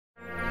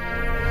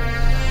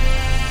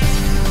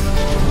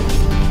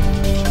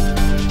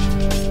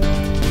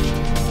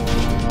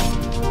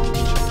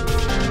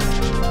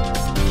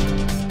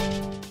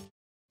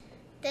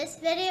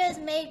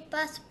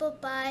possible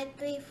by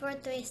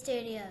 343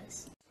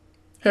 Studios.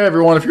 Hey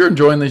everyone, if you're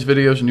enjoying these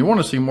videos and you want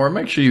to see more,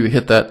 make sure you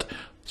hit that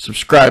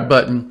subscribe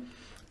button.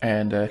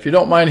 And if you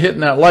don't mind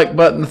hitting that like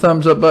button, the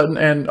thumbs up button,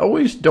 and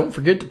always don't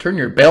forget to turn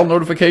your bell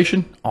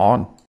notification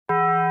on.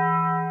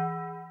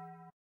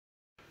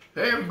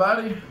 Hey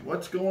everybody,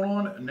 what's going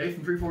on?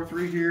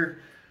 Nathan343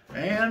 here.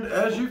 And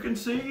as you can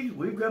see,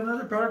 we've got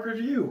another product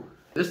review.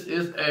 This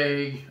is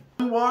a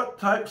 1-watt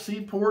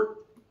Type-C port,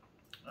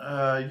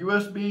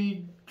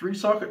 USB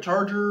 3-socket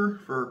charger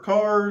for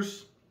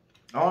cars,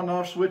 on and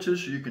off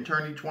switches so you can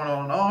turn each one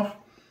on and off,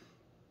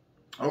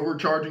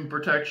 overcharging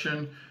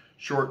protection,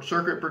 short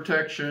circuit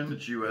protection.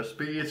 It's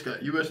USB. It's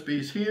got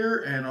USBs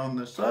here, and on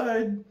the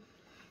side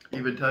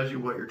even tells you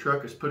what your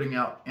truck is putting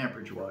out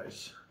amperage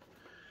wise.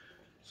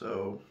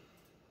 So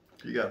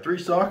you got 3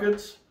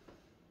 sockets.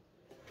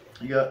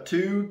 You got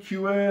 2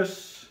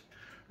 QS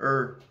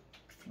or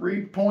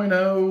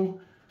 3.0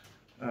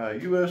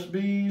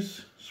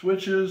 USBs,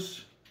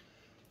 switches,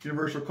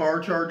 universal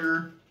car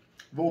charger,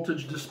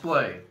 voltage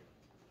display.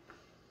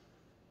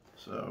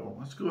 So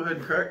let's go ahead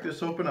and crack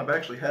this open. I've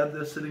actually had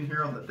this sitting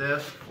here on the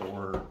desk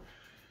for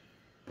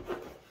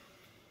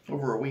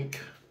over a week.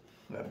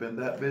 I've been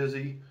that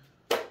busy.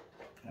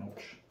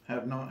 Ouch.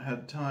 Have not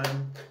had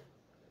time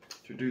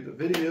to do the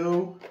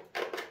video.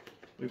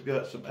 We've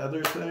got some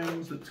other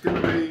things that's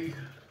going to be...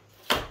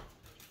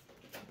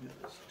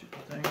 Get this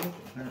stupid thing open.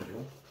 There we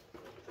go.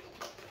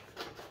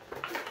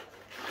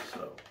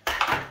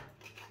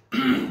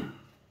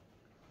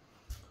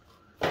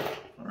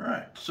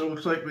 So it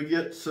looks like we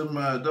get some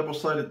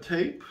double-sided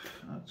tape.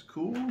 That's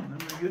cool. And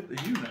then we get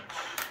the units.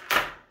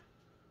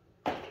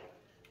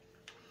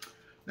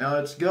 Now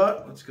it's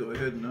got, let's go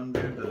ahead and undo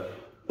the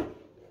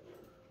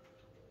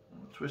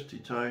twisty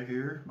tie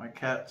here. My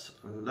cats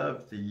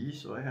love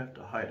these, so I have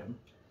to hide them.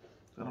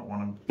 I don't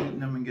want them eating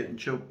them and getting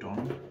choked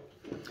on them.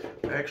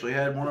 I actually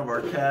had one of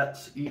our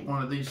cats eat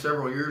one of these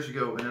several years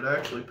ago, and it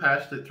actually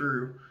passed it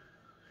through.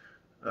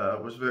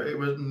 It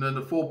wasn't in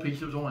the full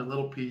piece, it was only a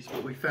little piece,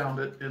 but we found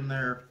it in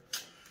there.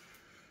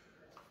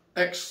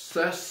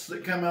 Excess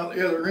that come out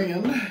the other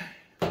end.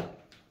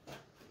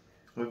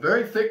 A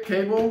very thick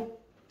cable,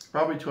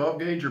 probably 12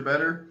 gauge or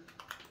better.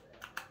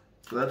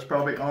 So that's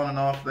probably on and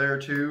off there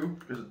too,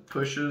 because it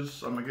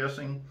pushes, I'm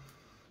guessing.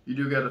 You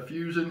do got a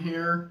fuse in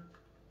here,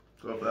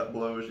 so if that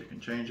blows you can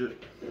change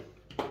it.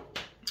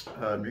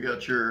 You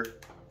got your,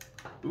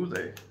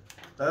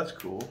 that's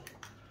cool.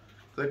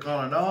 Click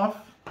on and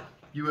off.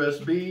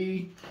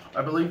 USB,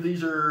 I believe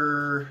these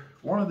are,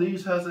 one of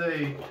these has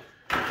a,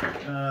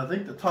 I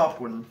think the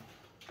top one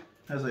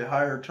has a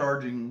higher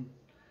charging,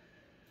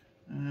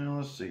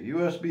 let's see,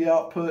 USB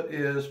output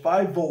is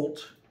 5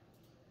 volt,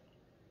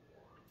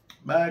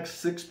 max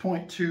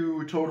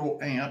 6.2 total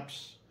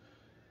amps.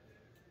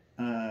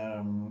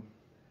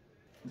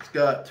 It's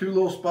got 2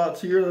 little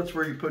spots here, that's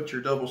where you put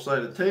your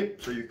double-sided tape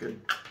so you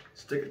can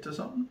stick it to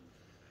something.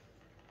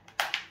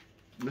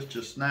 This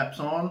just snaps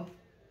on.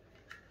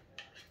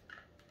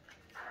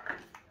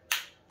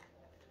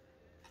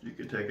 You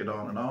can take it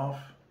on and off.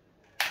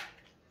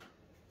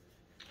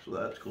 So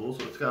that's cool.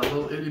 So it's got a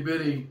little itty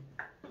bitty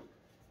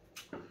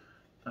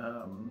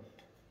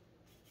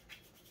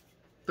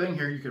thing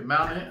here. You can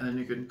mount it and then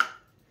you can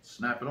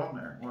snap it on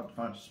there. We'll have to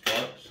find a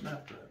spot to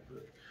snap that.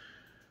 But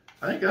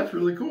I think that's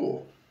really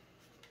cool.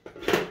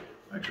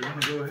 Actually, I'm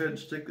going to go ahead and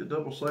stick the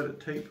double-sided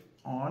tape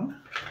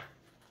on.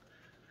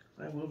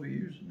 I will be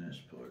using this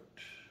part.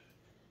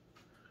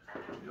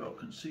 Y'all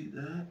can see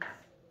that.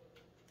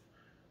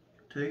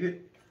 Take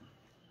it.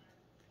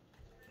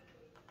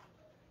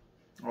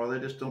 Or they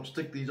just don't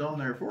stick these on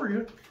there for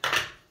you.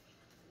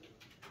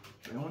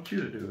 They want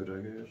you to do it,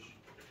 I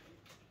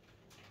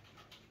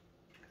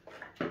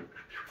guess.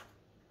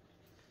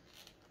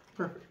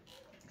 Perfect.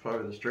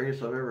 Probably the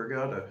straightest I've ever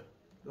got a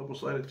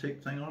double-sided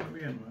tape thing on to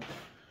begin with.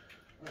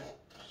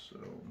 So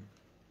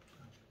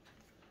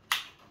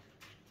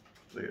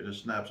it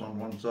just snaps on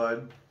one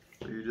side.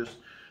 So you just,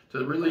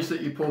 to release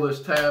it, you pull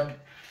this tab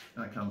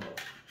and it comes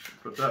off.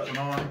 Put that one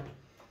on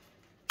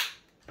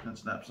and it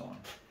snaps on.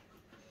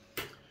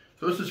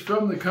 So this is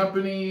from the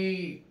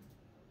company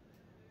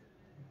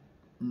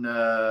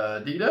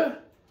NDDI,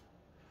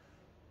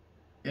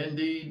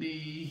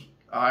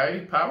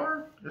 NDDI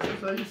Power. Is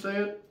this how you say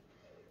it?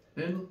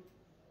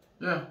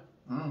 Yeah.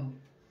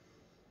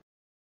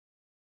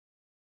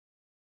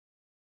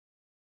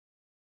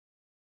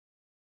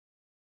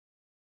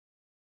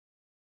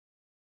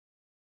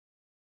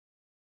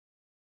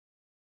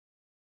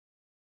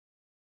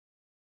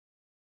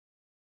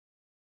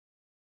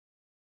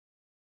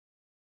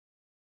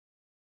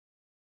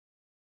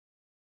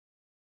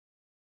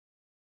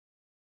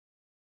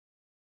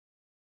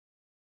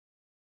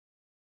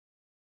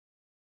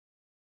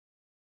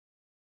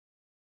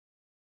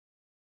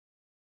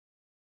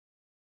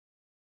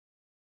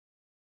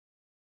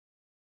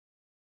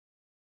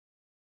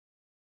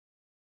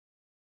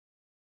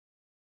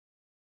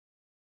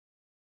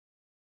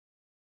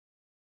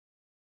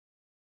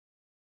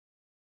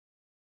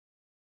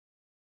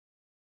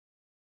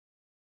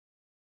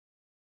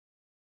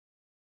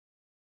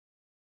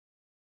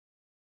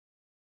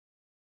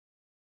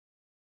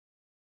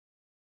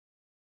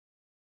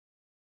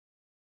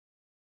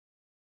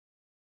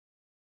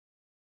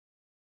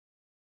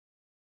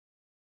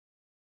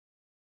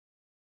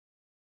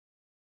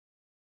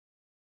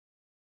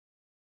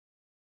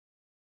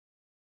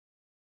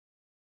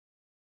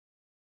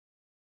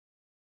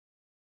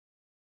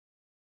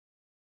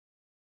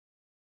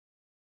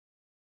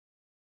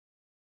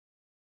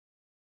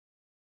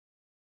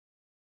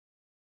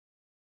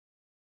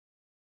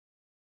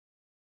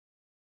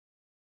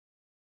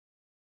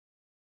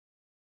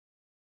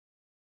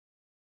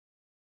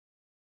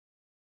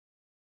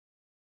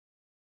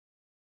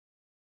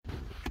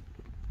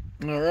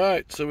 All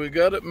right, so we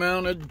got it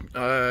mounted.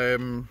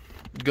 I'm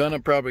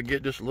gonna probably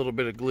get just a little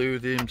bit of glue.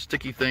 Them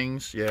sticky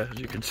things, yeah, as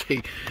you can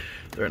see,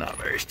 they're not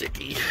very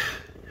sticky.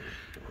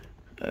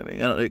 I mean,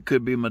 it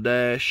could be my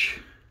dash,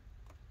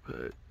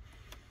 but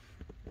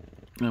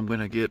I'm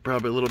gonna get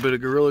probably a little bit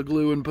of Gorilla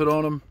Glue and put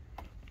on them,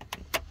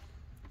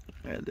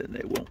 and then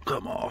they won't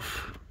come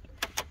off.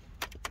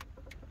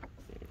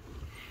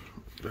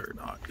 They're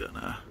not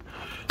gonna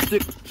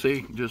stick.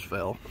 See, just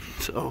fell.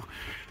 So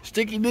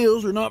sticky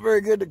deals are not very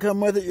good to come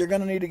with it. You're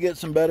gonna need to get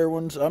some better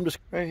ones. I'm just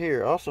right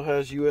here. Also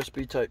has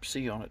USB Type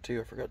C on it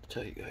too. I forgot to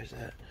tell you guys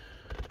that.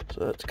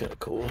 So that's kind of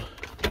cool.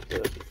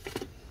 But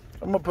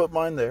I'm gonna put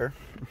mine there.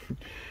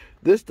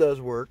 This does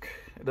work.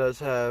 It does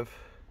have.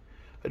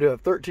 I do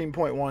have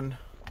 13.1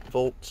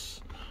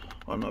 volts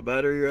on my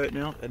battery right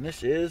now, and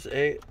this is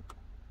a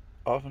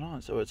off and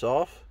on. So it's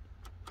off.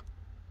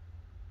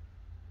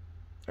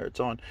 There,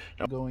 it's on.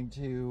 Now I'm going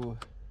to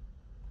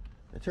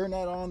turn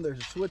that on. There's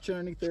a switch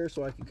underneath there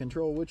so I can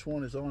control which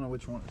one is on and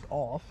which one is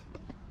off.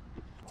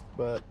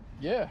 But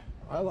yeah,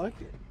 I like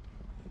it.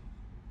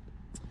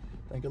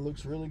 I think it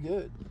looks really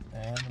good,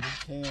 and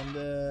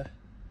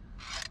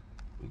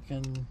we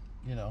can,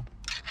 you know,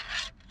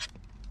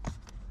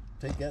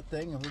 take that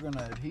thing and we're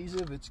gonna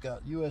adhesive. It's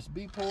got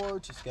USB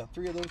ports. It's got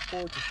 3 of those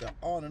ports. It's got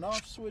on and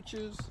off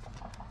switches.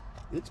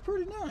 It's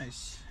pretty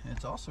nice.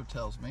 It also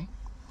tells me,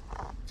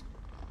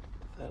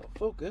 that'll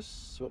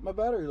focus, what my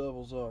battery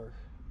levels are.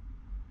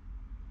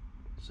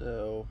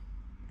 So,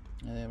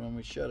 and then when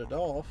we shut it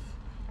off.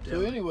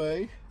 So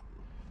anyway,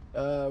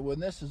 when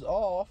this is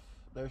off,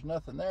 there's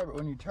nothing there, but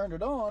when you turn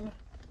it on, it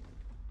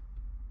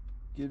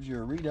gives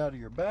you a readout of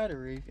your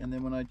battery. And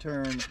then when I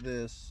turn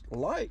this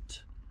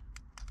light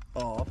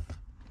off,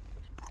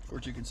 of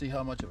course you can see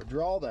how much of a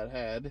draw that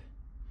had.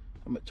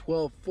 I'm at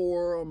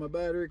 12.4 on my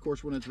battery. Of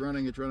course, when it's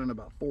running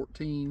about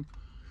 14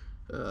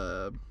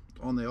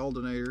 on the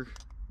alternator.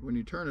 When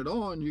you turn it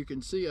on, you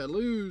can see I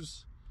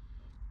lose,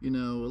 you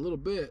know, a little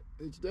bit.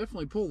 It's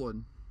definitely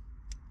pulling.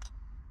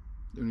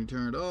 Then you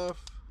turn it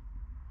off,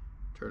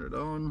 turn it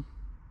on,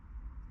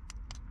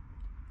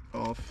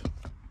 off.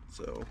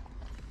 So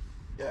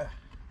yeah,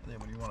 and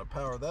then when you want to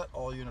power that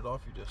all unit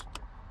off, you just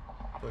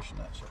push and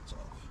that shuts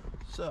off.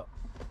 So